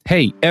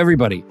Hey,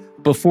 everybody.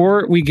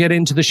 Before we get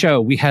into the show,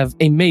 we have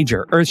a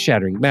major,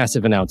 earth-shattering,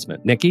 massive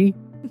announcement. Nikki?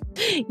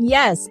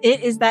 Yes,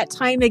 it is that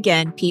time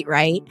again, Pete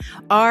Wright.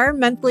 Our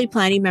monthly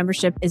planning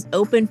membership is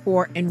open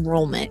for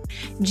enrollment.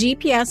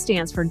 GPS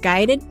stands for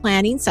Guided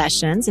Planning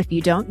Sessions, if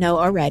you don't know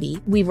already.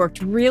 We've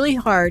worked really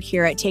hard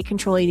here at Take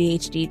Control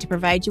ADHD to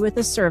provide you with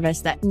a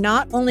service that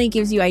not only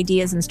gives you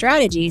ideas and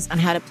strategies on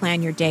how to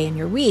plan your day and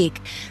your week,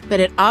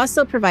 but it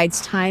also provides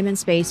time and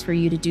space for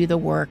you to do the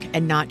work,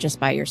 and not just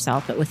by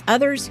yourself, but with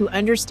others who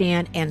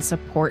understand and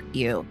support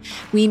you.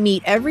 We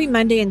meet every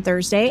Monday and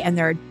Thursday, and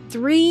there are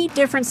 3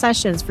 different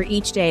sessions for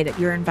each day that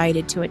you're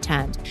invited to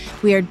attend.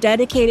 We are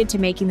dedicated to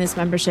making this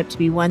membership to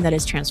be one that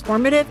is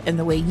transformative in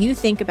the way you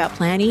think about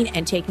planning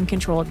and taking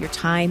control of your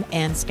time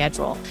and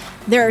schedule.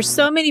 There are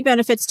so many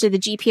benefits to the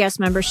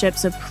GPS membership,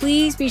 so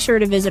please be sure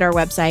to visit our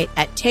website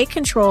at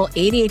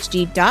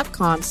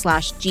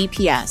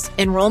takecontroladhd.com/GPS.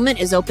 Enrollment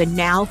is open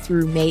now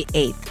through May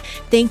 8th.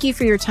 Thank you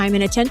for your time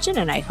and attention,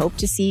 and I hope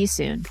to see you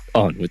soon.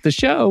 On with the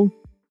show.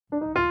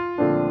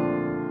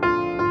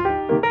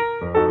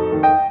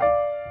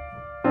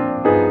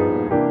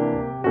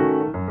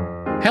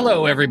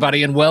 Hello,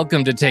 everybody, and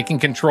welcome to Taking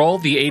Control,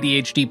 the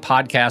ADHD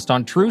podcast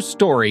on True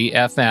Story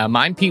FM.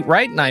 I'm Pete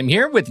Wright, and I'm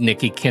here with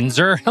Nikki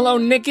Kinzer. Hello,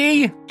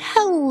 Nikki.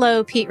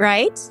 Hello, Pete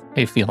Wright.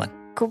 How you feeling?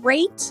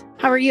 Great.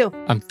 How are you?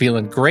 I'm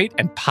feeling great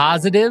and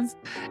positive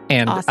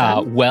and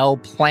Awesome.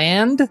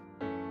 well-planned.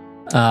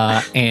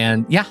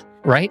 And yeah,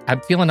 right?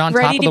 I'm feeling on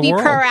top of the world. Ready to be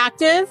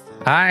proactive?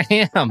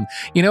 I am.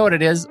 You know what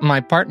it is?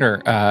 My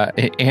partner,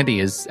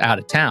 Andy, is out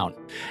of town.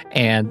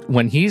 And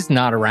when he's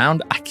not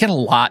around, I get a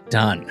lot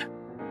done.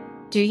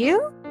 Do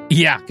you?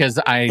 Yeah, because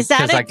I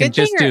can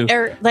just do.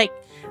 Or like,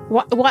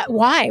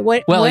 why?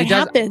 What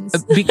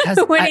happens because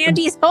when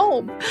Andy's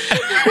home?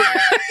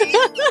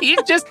 We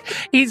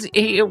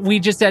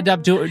just end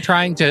up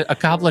trying to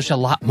accomplish a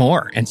lot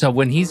more. And so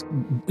when he's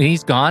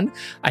gone,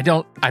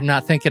 I'm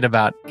not thinking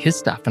about his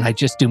stuff, and I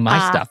just do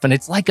my stuff. And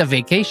it's like a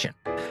vacation.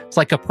 It's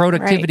like a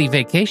productivity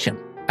vacation.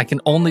 I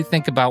can only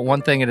think about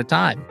one thing at a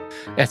time.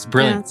 That's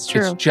brilliant. Yeah, that's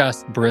true. It's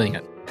just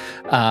brilliant.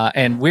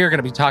 And we're going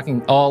to be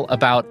talking all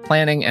about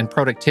planning and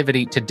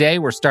productivity. Today,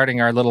 we're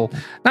starting our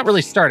not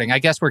really starting, I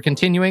guess we're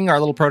continuing our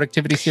little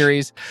productivity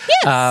series.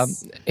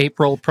 Yes.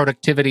 April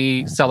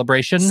productivity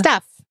celebration.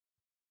 Stuff.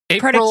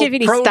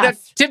 Productivity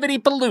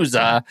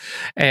Palooza.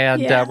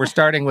 And we're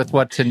starting with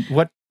what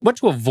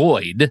to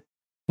avoid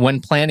when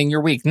planning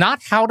your week.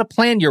 Not how to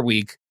plan your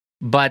week,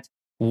 but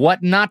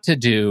what not to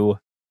do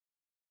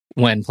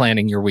when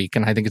planning your week.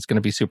 And I think it's going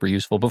to be super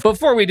useful. But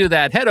before we do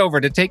that, head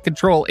over to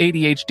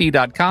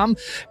takecontroladhd.com.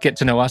 Get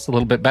to know us a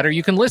little bit better.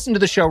 You can listen to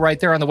the show right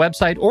there on the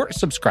website or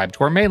subscribe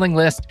to our mailing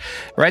list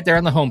right there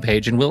on the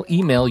homepage, and we'll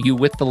email you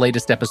with the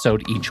latest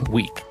episode each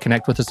week.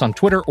 Connect with us on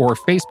Twitter or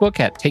Facebook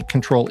at Take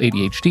Control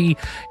ADHD.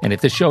 And if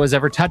this show has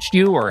ever touched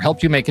you or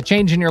helped you make a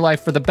change in your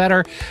life for the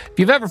better, if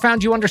you've ever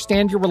found you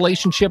understand your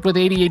relationship with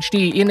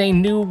ADHD in a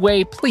new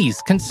way,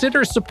 please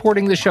consider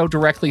supporting the show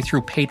directly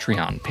through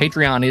Patreon.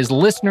 Patreon is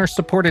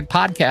listener-supported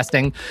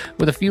podcasting.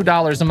 With a few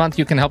dollars a month,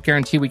 you can help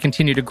guarantee we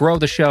continue to grow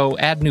the show,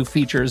 add new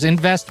features,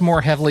 invest more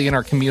heavily in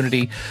our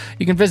community.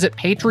 You can visit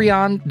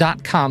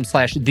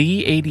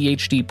patreon.com/the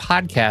ADHD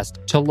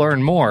podcast to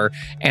learn more.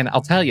 And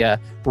I'll tell you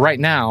right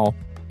now,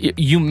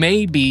 you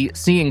may be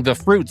seeing the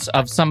fruits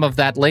of some of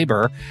that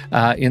labor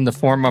in the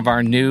form of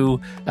our new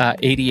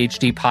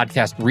ADHD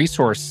podcast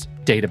resource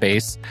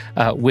database,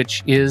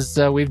 which is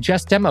we've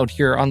just demoed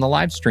here on the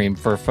live stream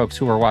for folks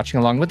who are watching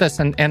along with us,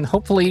 and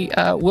hopefully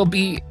we'll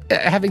be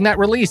having that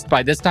released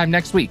by this time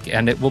next week,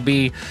 and it will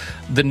be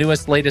the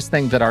latest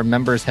thing that our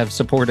members have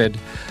supported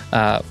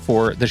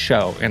for the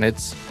show, and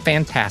it's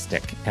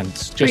fantastic, and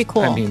it's just pretty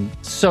cool. I mean,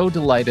 so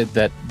delighted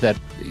that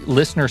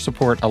listener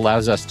support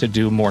allows us to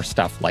do more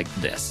stuff like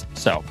this.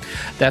 So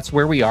that's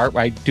where we are.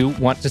 I do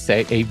want to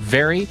say a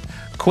very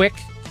quick,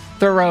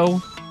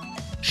 thorough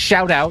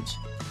shout out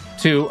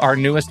to our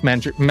newest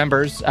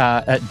members,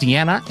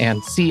 Deanna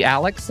and C.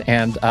 Alex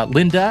and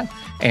Linda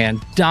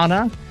and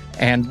Donna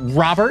and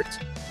Robert.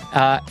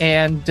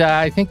 And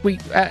I think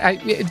these are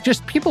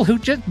just people who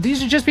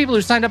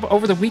signed up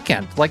over the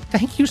weekend. Like,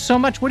 thank you so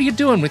much. What are you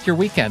doing with your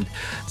weekend?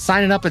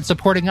 Signing up and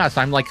supporting us.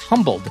 I'm like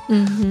humbled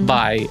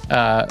by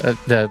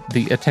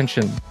the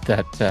attention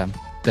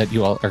that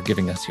you all are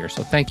giving us here.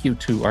 So thank you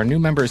to our new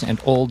members and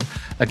old.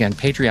 Again,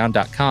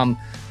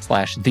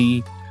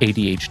 patreon.com/the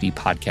ADHD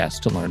podcast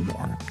to learn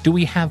more. Do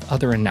we have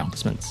other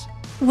announcements?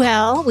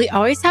 Well, we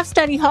always have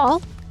study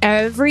hall.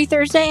 Every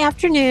Thursday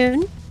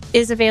afternoon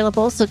is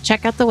available. So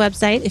check out the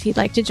website if you'd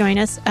like to join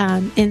us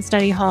in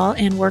study hall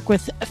and work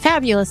with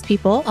fabulous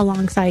people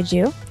alongside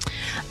you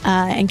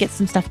and get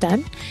some stuff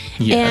done.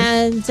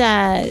 Yes.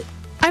 And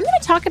I'm going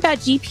to talk about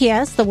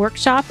GPS, the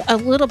workshop, a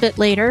little bit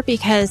later,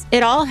 because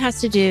it all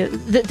has to do,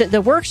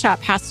 the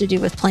workshop has to do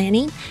with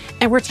planning,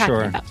 and we're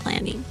talking about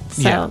planning.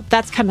 So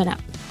that's coming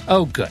up.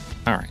 Oh, good.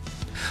 All right.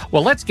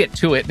 Well, let's get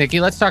to it, Nikki.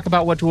 Let's talk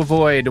about what to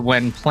avoid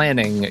when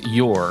planning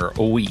your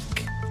week.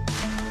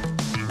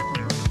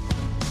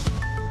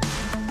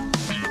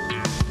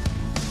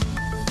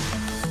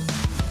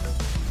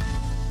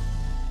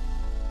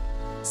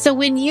 So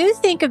when you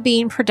think of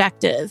being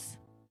productive,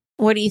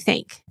 what do you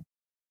think?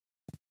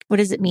 What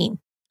does it mean?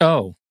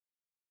 Oh,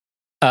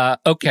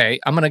 okay.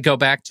 I'm going to go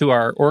back to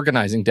our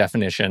organizing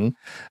definition.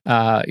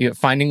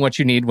 Finding what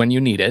you need when you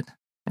need it,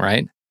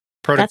 right?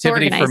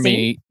 Productivity for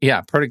me,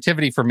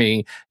 productivity for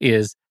me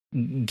is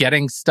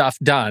getting stuff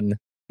done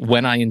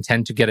when I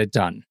intend to get it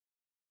done.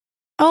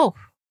 Oh,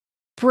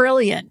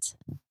 brilliant.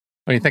 What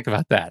do you think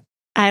about that?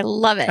 I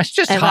love it. That's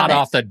just hot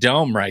off the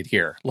dome right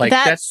here. Like,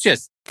 that's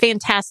just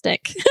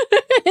fantastic.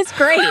 It's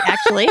great,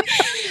 actually,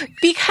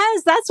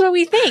 because that's what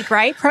we think,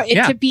 right?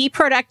 To be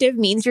productive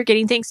means you're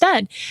getting things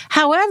done.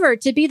 However,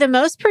 to be the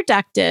most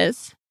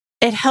productive,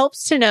 it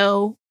helps to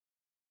know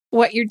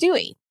what you're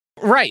doing.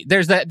 Right.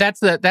 There's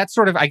that's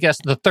sort of, I guess,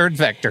 the third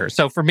vector.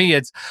 So for me,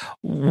 it's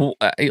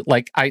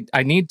like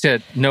I need to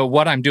know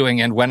what I'm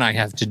doing and when I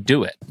have to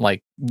do it,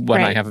 like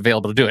when I have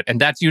available to do it. And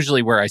that's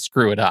usually where I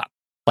screw it up.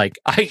 Like,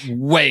 I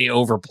way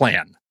over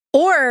plan.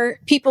 Or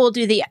people will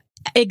do the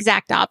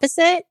exact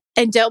opposite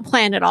and don't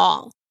plan at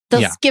all.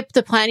 They'll skip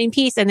the planning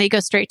piece and they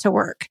go straight to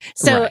work.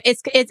 So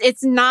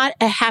it's not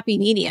a happy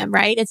medium,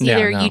 right? It's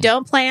either you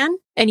don't plan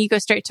and you go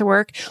straight to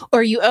work,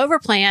 or you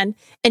overplan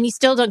and you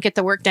still don't get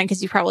the work done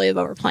because you probably have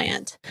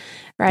overplanned,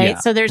 right? Yeah,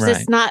 so there's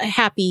this not a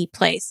happy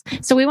place.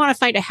 So we want to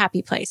find a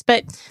happy place.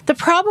 But the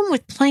problem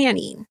with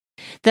planning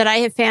that I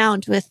have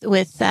found with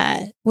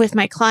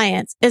my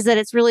clients is that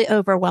it's really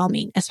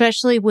overwhelming,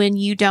 especially when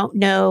you don't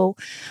know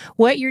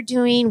what you're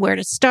doing, where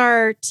to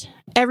start.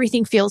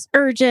 Everything feels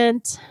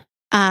urgent.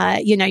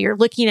 You're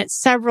looking at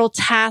several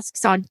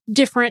tasks on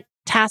different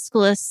task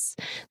lists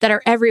that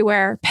are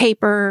everywhere: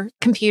 paper,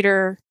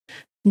 computer,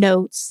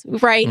 notes,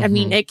 right? I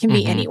mean, it can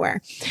be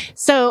anywhere.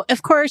 So,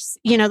 of course,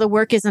 the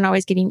work isn't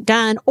always getting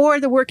done, or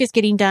the work is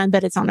getting done,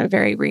 but it's on a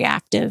very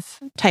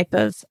reactive type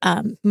of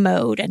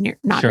mode, and you're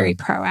not very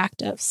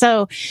proactive.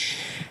 So,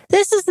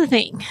 this is the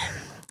thing.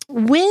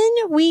 When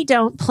we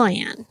don't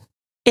plan,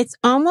 it's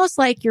almost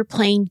like you're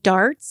playing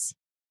darts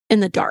in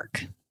the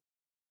dark.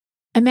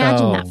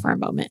 Imagine that for a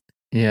moment.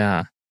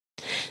 Yeah.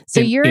 So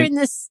you're in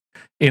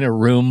a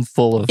room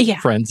full of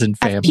friends and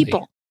family.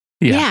 People.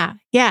 Yeah.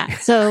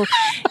 So,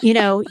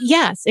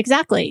 yes,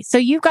 exactly. So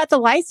you've got the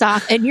lights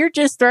off and you're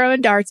just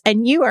throwing darts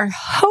and you are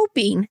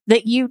hoping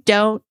that you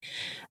don't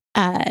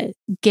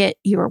get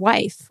your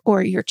wife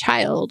or your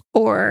child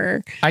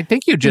or... I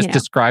think you just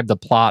described the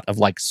plot of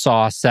like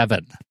Saw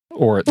 7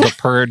 or The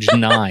Purge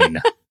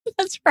 9.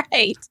 That's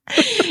right.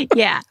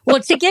 Yeah. Well,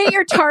 to get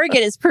your target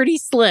is pretty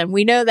slim.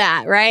 We know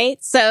that,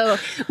 right? So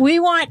we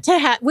want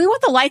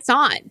the lights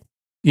on.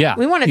 Yeah.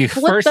 We want to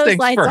flip those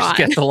lights on.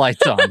 Get the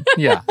lights on.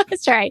 Yeah.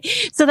 That's right.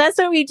 So that's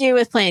what we do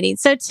with planning.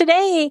 So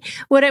today,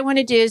 what I want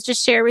to do is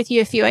just share with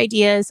you a few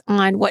ideas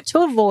on what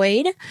to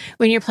avoid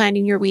when you're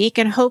planning your week,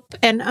 and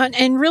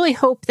really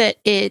hope that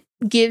it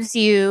gives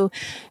you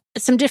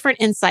some different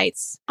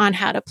insights on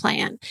how to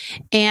plan.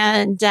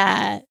 And,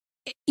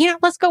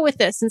 let's go with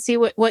this and see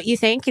what you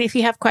think. And if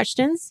you have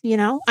questions, I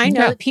know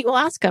that Pete will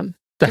ask them,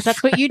 because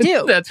that's what you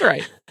do. That's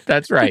right.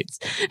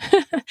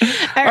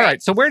 All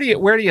right. So where do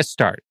you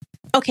start?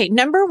 Okay.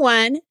 Number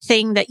one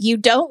thing that you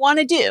don't want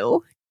to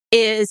do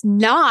is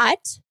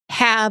not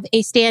have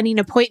a standing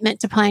appointment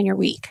to plan your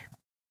week.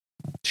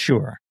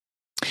 Sure.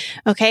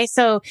 Okay.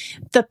 So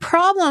the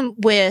problem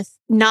with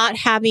not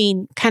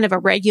having kind of a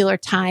regular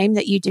time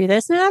that you do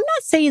this, and I'm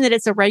not saying that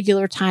it's a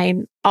regular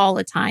time all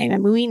the time. I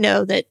mean, we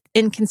know that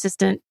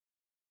inconsistent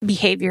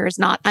behavior is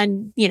not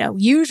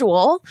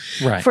usual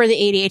for the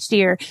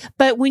ADHDer.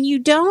 But when you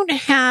don't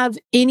have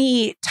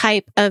any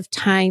type of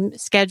time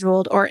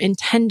scheduled or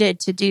intended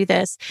to do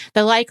this,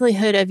 the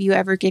likelihood of you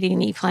ever getting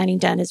any planning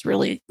done is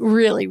really,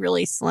 really,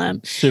 really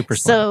slim. Super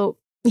slim.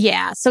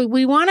 So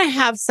we want to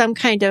have some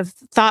kind of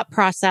thought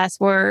process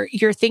where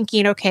you're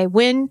thinking, okay,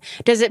 when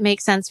does it make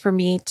sense for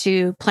me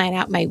to plan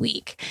out my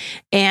week?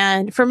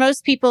 And for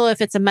most people, if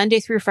it's a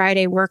Monday through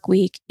Friday work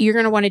week, you're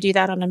going to want to do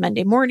that on a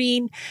Monday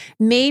morning,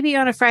 maybe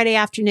on a Friday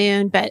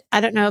afternoon, but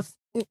I don't know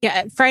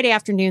if Friday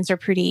afternoons are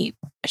pretty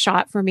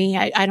shot for me.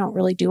 I don't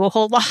really do a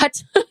whole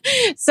lot.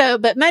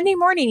 But Monday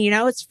morning,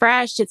 it's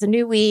fresh. It's a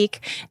new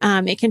week.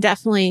 It can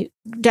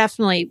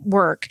definitely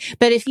work.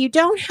 But if you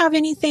don't have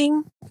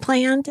anything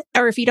planned,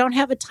 or if you don't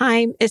have a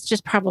time, it's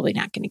just probably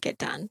not going to get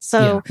done.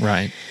 So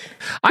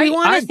we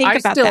want to think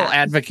about that. I still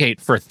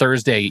advocate for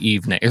Thursday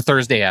evening or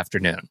Thursday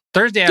afternoon.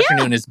 Thursday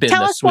afternoon has been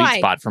the sweet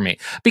spot for me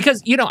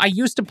because, I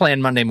used to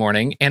plan Monday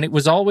morning and it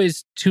was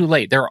always too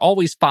late. There are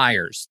always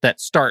fires that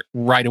start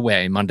right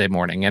away Monday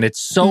morning. And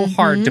it's so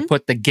hard to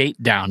put the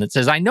gate down. It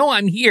says, I know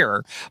I'm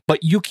here,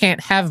 but you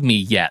can't have me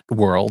yet,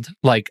 world.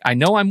 Like, I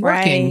know I'm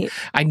working.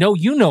 I know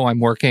I'm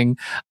working.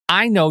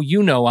 I know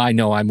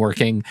I'm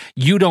working.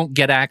 You don't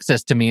get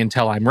access to me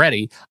until I'm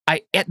ready.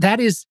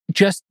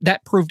 That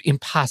proved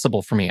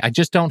impossible for me. I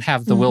just don't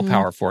have the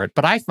willpower for it.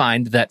 But I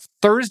find that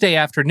Thursday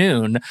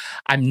afternoon,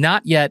 I'm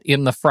not yet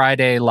in the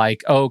Friday,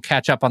 like,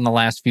 catch up on the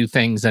last few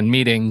things and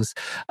meetings.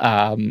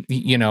 I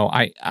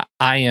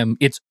am,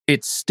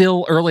 it's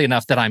still early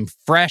enough that I'm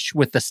fresh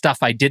with the stuff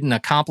I didn't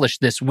accomplish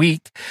this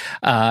week.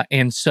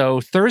 And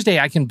so Thursday,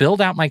 I can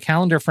build out my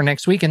calendar for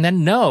next week and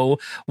then know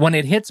when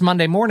it hits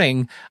Monday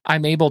morning,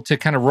 I'm able to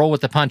kind of roll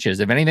with the punches.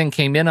 If anything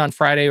came in on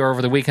Friday or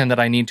over the weekend that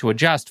I need to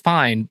adjust,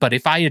 fine. But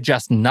if I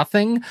adjust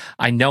nothing,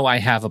 I know I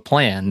have a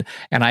plan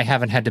and I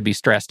haven't had to be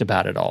stressed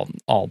about it all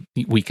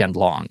weekend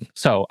long.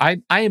 So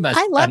I am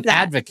an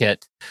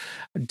advocate,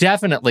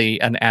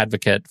 definitely an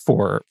advocate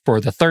for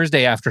the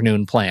Thursday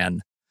afternoon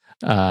planning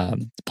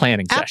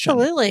session.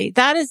 Absolutely.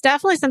 That is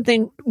definitely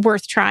something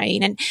worth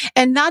trying.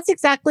 And that's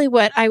exactly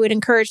what I would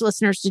encourage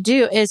listeners to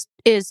do is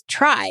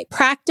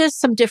practice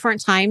some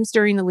different times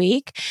during the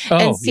week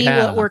and see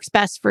what works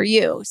best for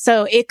you.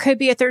 So it could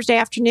be a Thursday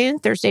afternoon,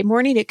 Thursday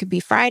morning. It could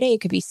be Friday.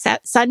 It could be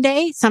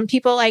Sunday. Some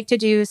people like to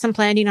do some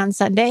planning on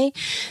Sunday.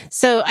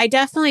 So I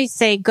definitely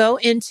say go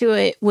into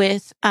it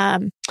with,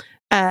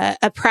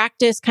 a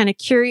practice kind of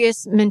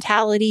curious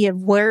mentality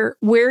of where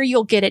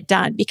you'll get it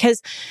done.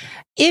 Because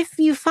if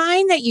you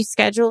find that you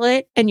schedule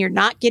it and you're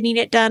not getting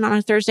it done on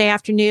a Thursday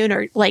afternoon,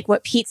 or like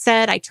what Pete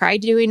said, I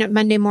tried doing it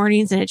Monday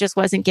mornings and it just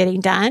wasn't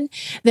getting done,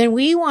 then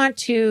we want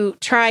to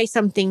try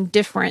something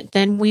different.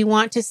 Then we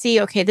want to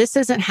see, okay, this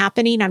isn't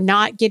happening. I'm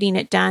not getting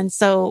it done.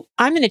 So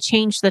I'm going to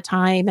change the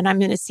time and I'm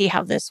going to see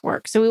how this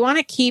works. So we want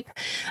to keep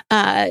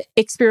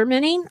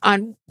experimenting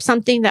on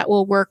something that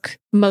will work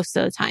most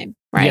of the time.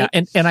 Right.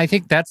 Yeah, and I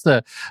think that's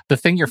the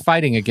thing you're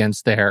fighting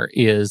against there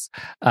is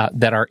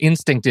that our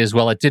instinct is,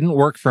 well, it didn't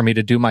work for me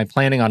to do my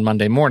planning on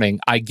Monday morning.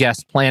 I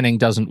guess planning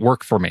doesn't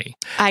work for me.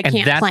 I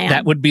can't plan.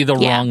 That would be the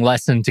wrong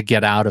lesson to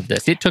get out of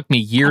this. It took me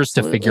years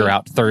to figure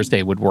out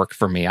Thursday would work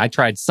for me. I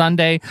tried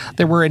Sunday.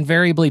 There were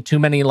invariably too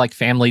many like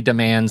family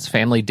demands,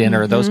 family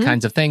dinner, those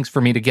kinds of things for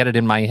me to get it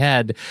in my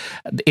head.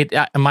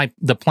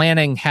 The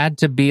planning had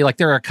to be like,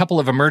 there are a couple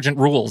of emergent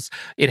rules.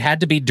 It had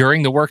to be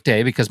during the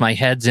workday because my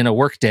head's in a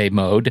workday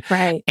mode.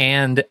 Right.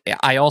 And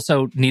I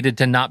also needed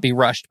to not be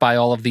rushed by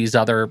all of these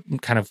other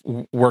kind of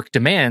work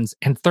demands.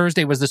 And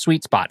Thursday was the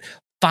sweet spot.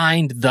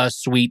 Find the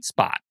sweet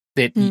spot.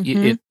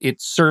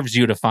 It serves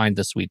you to find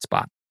the sweet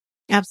spot.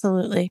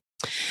 Absolutely.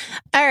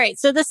 All right.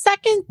 So the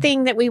second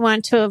thing that we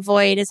want to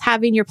avoid is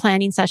having your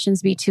planning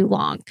sessions be too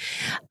long.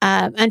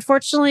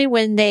 Unfortunately,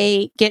 when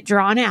they get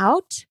drawn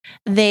out,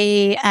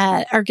 they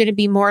are going to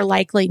be more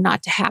likely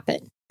not to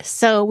happen.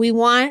 So we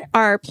want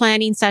our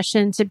planning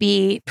session to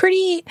be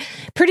pretty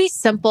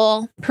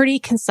simple, pretty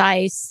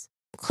concise,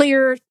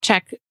 clear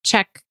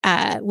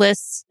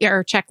lists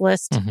or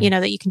checklist,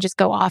 that you can just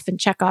go off and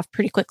check off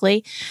pretty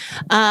quickly.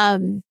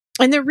 And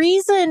the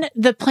reason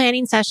the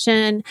planning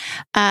session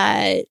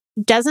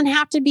doesn't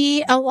have to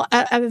be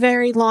a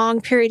very long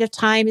period of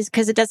time is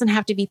because it doesn't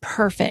have to be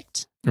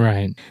perfect.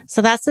 Right.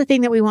 So that's the thing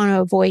that we want to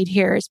avoid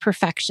here is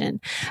perfection.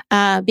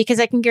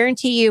 Because I can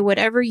guarantee you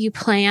whatever you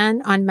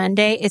plan on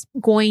Monday is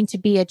going to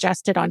be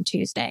adjusted on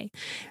Tuesday.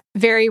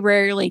 Very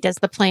rarely does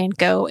the plan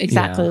go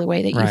exactly the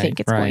way that you think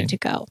it's going to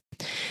go.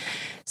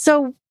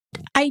 So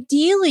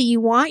ideally,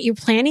 you want your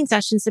planning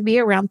sessions to be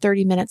around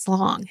 30 minutes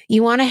long.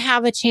 You want to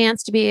have a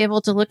chance to be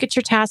able to look at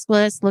your task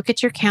list, look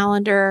at your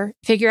calendar,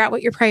 figure out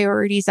what your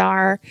priorities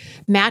are,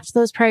 match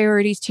those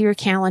priorities to your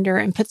calendar,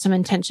 and put some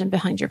intention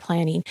behind your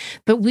planning.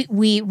 But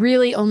we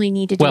really only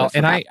need to do it for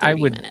about 30 I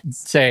would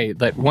minutes. say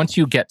that once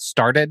you get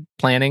started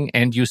planning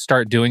and you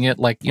start doing it,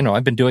 like,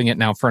 I've been doing it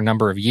now for a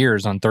number of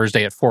years on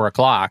Thursday at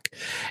 4:00,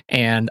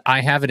 and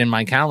I have it in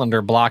my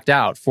calendar blocked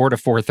out 4 to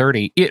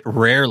 4:30. It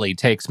rarely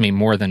takes me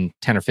more than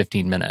 10 or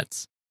 15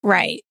 minutes.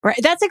 Right.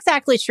 That's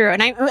exactly true.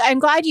 And I'm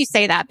glad you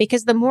say that,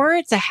 because the more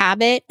it's a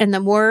habit and the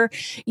more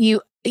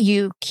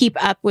you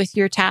keep up with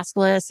your task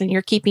list and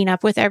you're keeping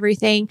up with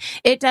everything,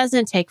 it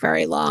doesn't take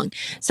very long.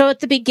 So at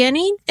the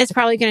beginning, it's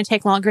probably going to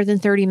take longer than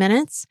 30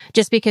 minutes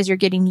just because you're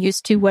getting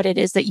used to what it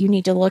is that you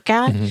need to look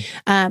at.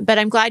 But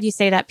I'm glad you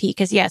say that, Pete,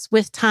 because yes,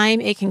 with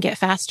time, it can get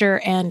faster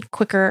and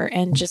quicker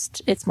and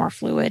just, it's more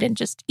fluid and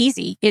just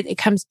easy. It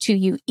comes to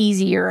you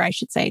easier, I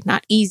should say.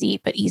 Not easy,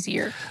 but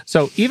easier.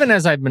 So even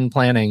as I've been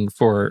planning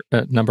for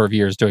a number of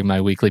years, doing my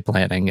weekly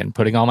planning and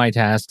putting all my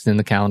tasks in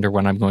the calendar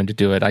when I'm going to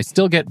do it, I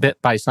still get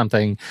bit by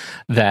something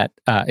that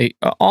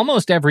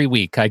almost every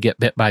week I get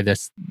bit by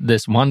this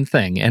one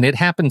thing. And it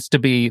happens to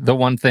be the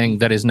one thing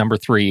that is number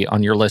 3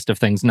 on your list of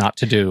things not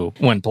to do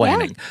when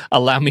planning. Yeah.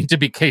 Allow me to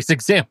be case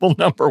example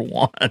number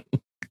 1.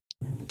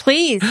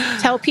 Please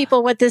tell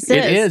people what this is.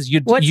 It is.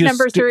 What's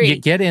number 3? You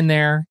get in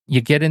there,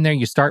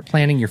 you start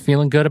planning, you're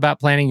feeling good about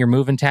planning, you're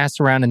moving tasks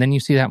around, and then you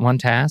see that one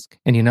task,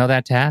 and you know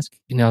that task.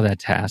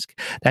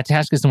 That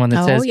task is the one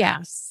that says,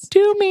 yes,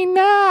 do me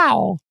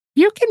now.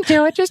 You can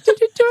do it. Just do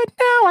it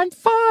now. I'm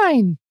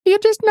fine. You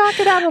just knock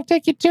it out. It'll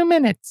take you 2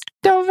 minutes.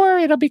 Don't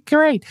worry. It'll be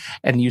great.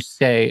 And you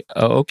say,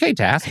 okay,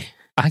 task.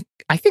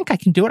 I think I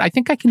can do it. I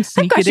think I can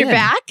sneak I've it got your in.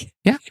 back.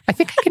 Yeah, I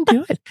think I can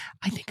do it.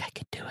 I think I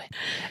can do it.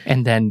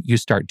 And then you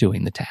start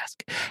doing the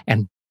task.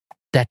 And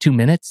that 2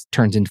 minutes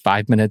turns into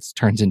 5 minutes,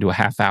 turns into a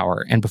half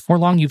hour. And before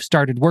long, you've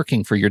started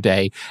working for your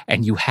day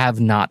and you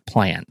have not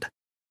planned.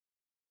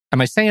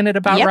 Am I saying it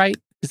about right?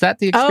 Is that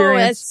the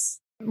experience?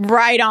 Oh, it's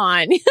right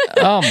on.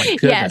 Oh my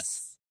goodness.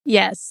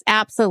 Yes,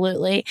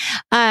 absolutely.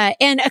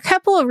 And a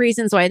couple of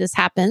reasons why this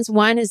happens.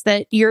 One is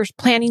that your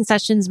planning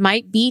sessions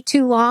might be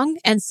too long.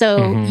 And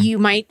so you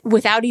might,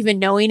 without even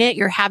knowing it,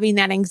 you're having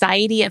that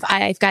anxiety of,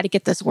 I've got to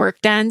get this work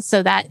done.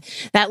 So that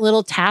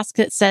little task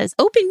that says,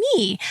 open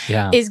me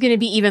is going to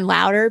be even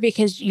louder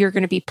because you're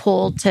going to be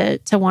pulled to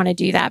want to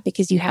do that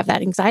because you have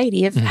that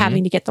anxiety of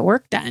having to get the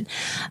work done.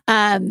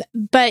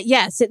 But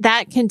yes,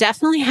 that can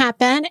definitely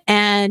happen.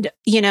 And,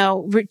 you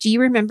know, do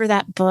you remember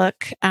that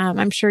book?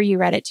 I'm sure you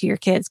read it to your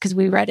kids, because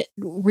we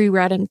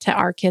read them to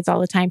our kids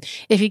all the time.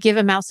 If you give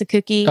a mouse a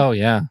cookie, oh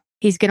yeah,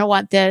 he's going to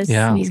want this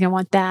and he's going to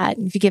want that.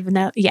 And if you give him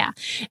that,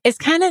 it's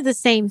kind of the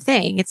same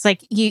thing. It's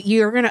like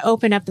you're going to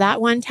open up that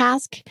one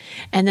task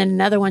and then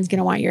another one's going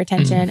to want your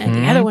attention and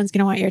the other one's going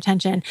to want your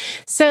attention.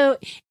 So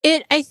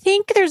I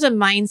think there's a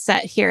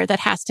mindset here that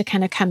has to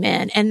kind of come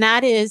in, and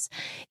that is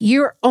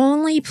you're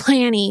only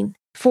planning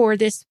for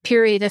this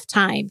period of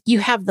time. You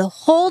have the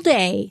whole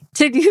day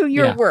to do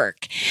your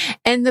work.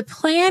 And the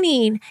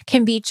planning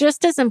can be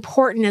just as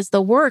important as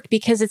the work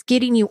because it's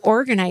getting you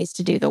organized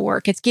to do the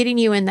work. It's getting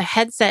you in the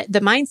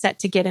mindset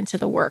to get into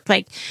the work.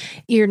 Like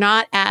you're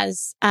not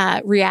as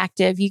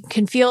reactive. You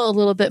can feel a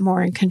little bit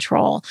more in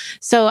control.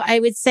 So I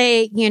would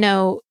say, you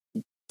know,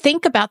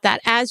 think about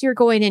that as you're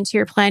going into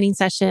your planning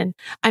session.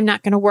 I'm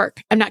not going to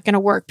work. I'm not going to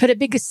work. Put a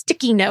big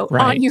sticky note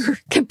on your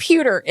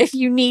computer if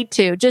you need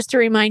to, just to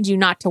remind you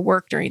not to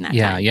work during that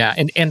time. Yeah.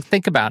 And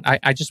think about,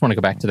 I just want to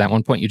go back to that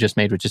one point you just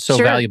made, which is so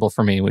valuable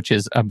for me, which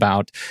is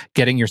about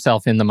getting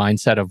yourself in the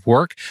mindset of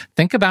work.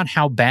 Think about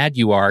how bad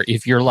you are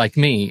if you're like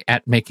me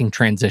at making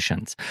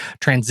transitions.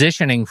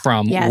 Transitioning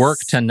from work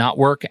to not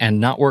work and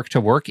not work to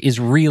work is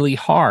really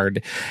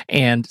hard.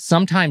 And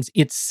sometimes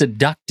it's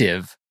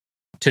seductive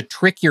to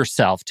trick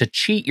yourself, to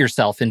cheat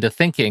yourself into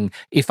thinking,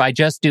 if I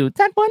just do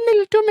that one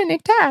little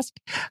 2-minute task,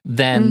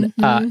 then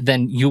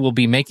you will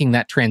be making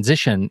that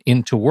transition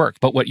into work.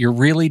 But what you're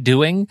really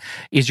doing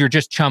is you're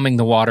just chumming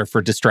the water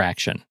for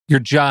distraction. You're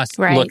just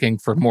looking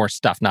for more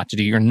stuff not to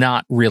do. You're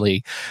not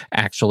really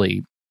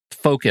actually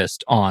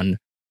focused on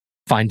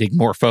finding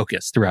more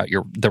focus throughout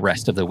the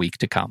rest of the week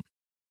to come.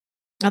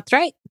 That's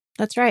right.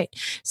 That's right.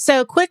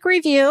 So quick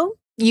review.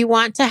 You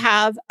want to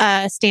have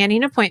a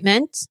standing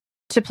appointment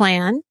to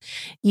plan.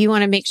 You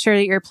want to make sure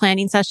that your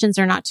planning sessions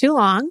are not too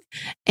long,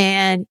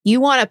 and you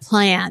want to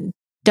plan.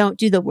 Don't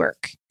do the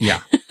work.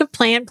 Yeah.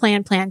 plan.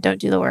 Don't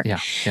do the work.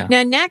 Yeah.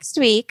 Now, next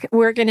week,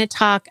 we're going to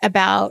talk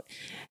about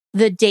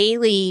the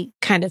daily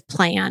kind of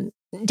plan,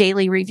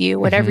 daily review,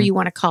 whatever you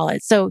want to call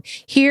it. So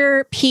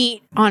here,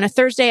 Pete, on a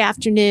Thursday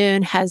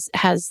afternoon, has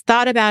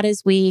thought about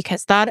his week,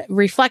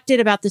 reflected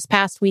about this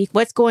past week,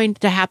 what's going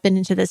to happen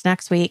into this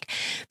next week.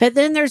 But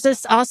then there's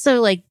this also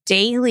like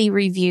daily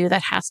review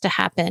that has to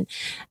happen.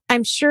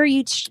 I'm sure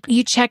you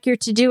check your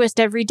Todoist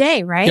every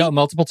day, right? Yeah,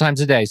 multiple times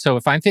a day. So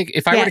if I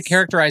were to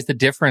characterize the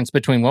difference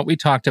between what we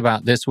talked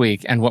about this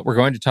week and what we're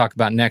going to talk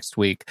about next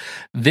week,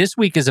 this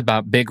week is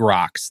about big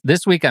rocks.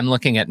 This week, I'm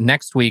looking at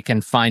next week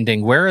and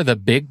finding where are the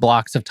big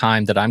blocks of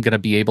time that I'm going to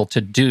be able to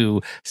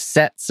do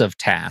sets of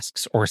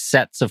tasks or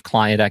sets of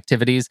client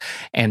activities.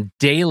 And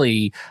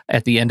daily,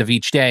 at the end of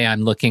each day,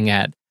 I'm looking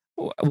at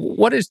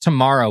what is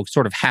tomorrow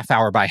sort of half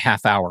hour by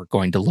half hour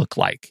going to look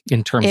like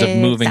in terms of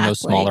moving those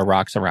smaller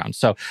rocks around.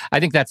 So I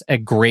think that's a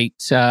great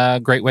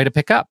way to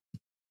pick up.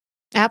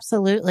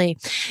 Absolutely.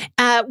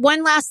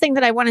 One last thing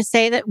that I want to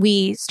say that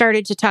we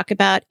started to talk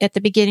about at the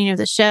beginning of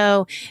the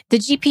show, the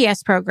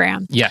GPS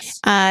program.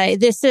 Yes.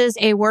 This is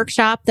a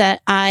workshop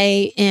that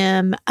I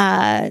am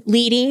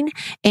leading,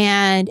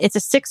 and it's a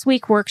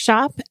 6-week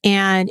workshop,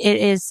 and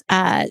it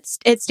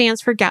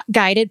stands for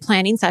guided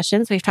planning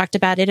sessions. We've talked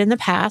about it in the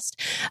past.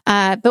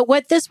 But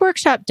what this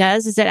workshop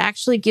does is it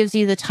actually gives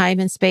you the time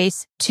and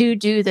space to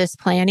do this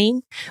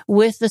planning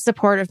with the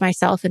support of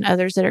myself and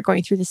others that are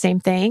going through the same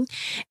thing.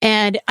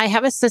 And I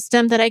have a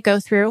system that I go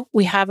through.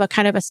 We have a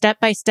kind of a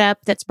step-by-step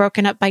that's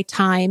broken up by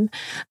time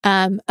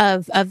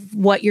of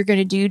what you're going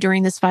to do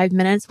during this 5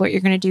 minutes, what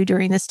you're going to do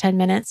during this 10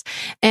 minutes.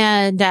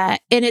 And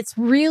it's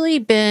really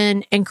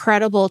been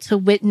incredible to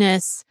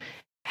witness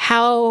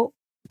how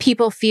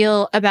people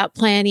feel about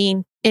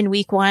planning in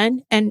week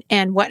 1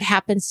 and what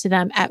happens to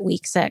them at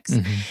week 6.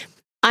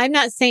 I'm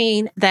not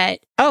saying that,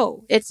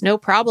 it's no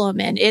problem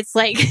and it's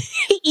like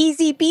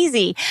easy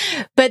peasy,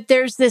 but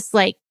there's this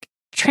like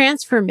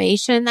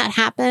transformation that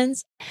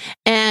happens,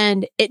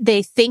 and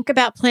they think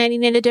about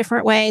planning in a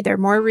different way. They're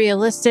more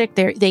realistic.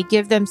 They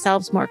give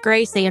themselves more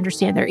grace. They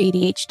understand their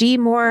ADHD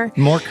more.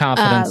 More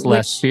confidence,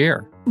 less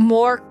fear.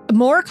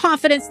 More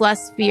confidence,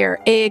 less fear.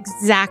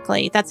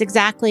 Exactly. That's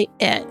exactly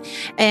it.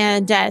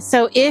 And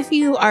so if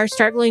you are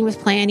struggling with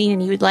planning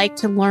and you would like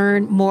to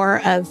learn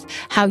more of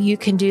how you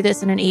can do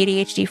this in an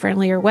ADHD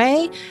friendlier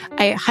way,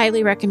 I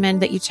highly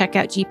recommend that you check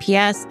out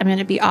GPS. I'm going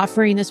to be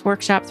offering this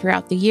workshop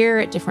throughout the year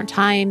at different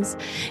times,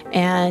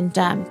 and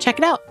check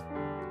it out.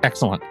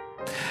 Excellent.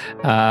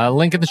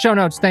 Link in the show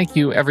notes. Thank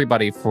you,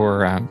 everybody,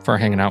 for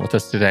hanging out with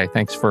us today.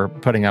 Thanks for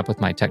putting up with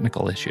my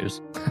technical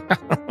issues. I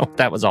don't know what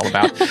that was all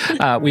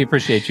about. We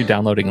appreciate you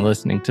downloading and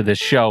listening to this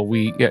show.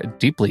 We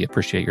deeply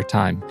appreciate your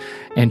time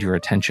and your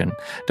attention.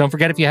 Don't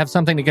forget, if you have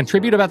something to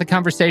contribute about the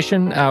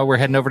conversation, we're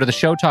heading over to the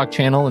Show Talk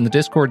channel in the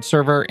Discord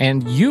server,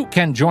 and you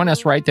can join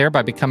us right there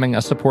by becoming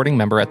a supporting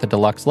member at the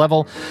deluxe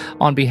level.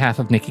 On behalf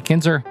of Nikki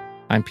Kinzer,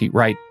 I'm Pete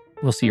Wright.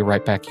 We'll see you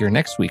right back here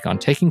next week on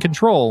Taking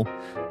Control,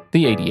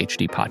 the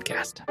ADHD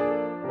podcast.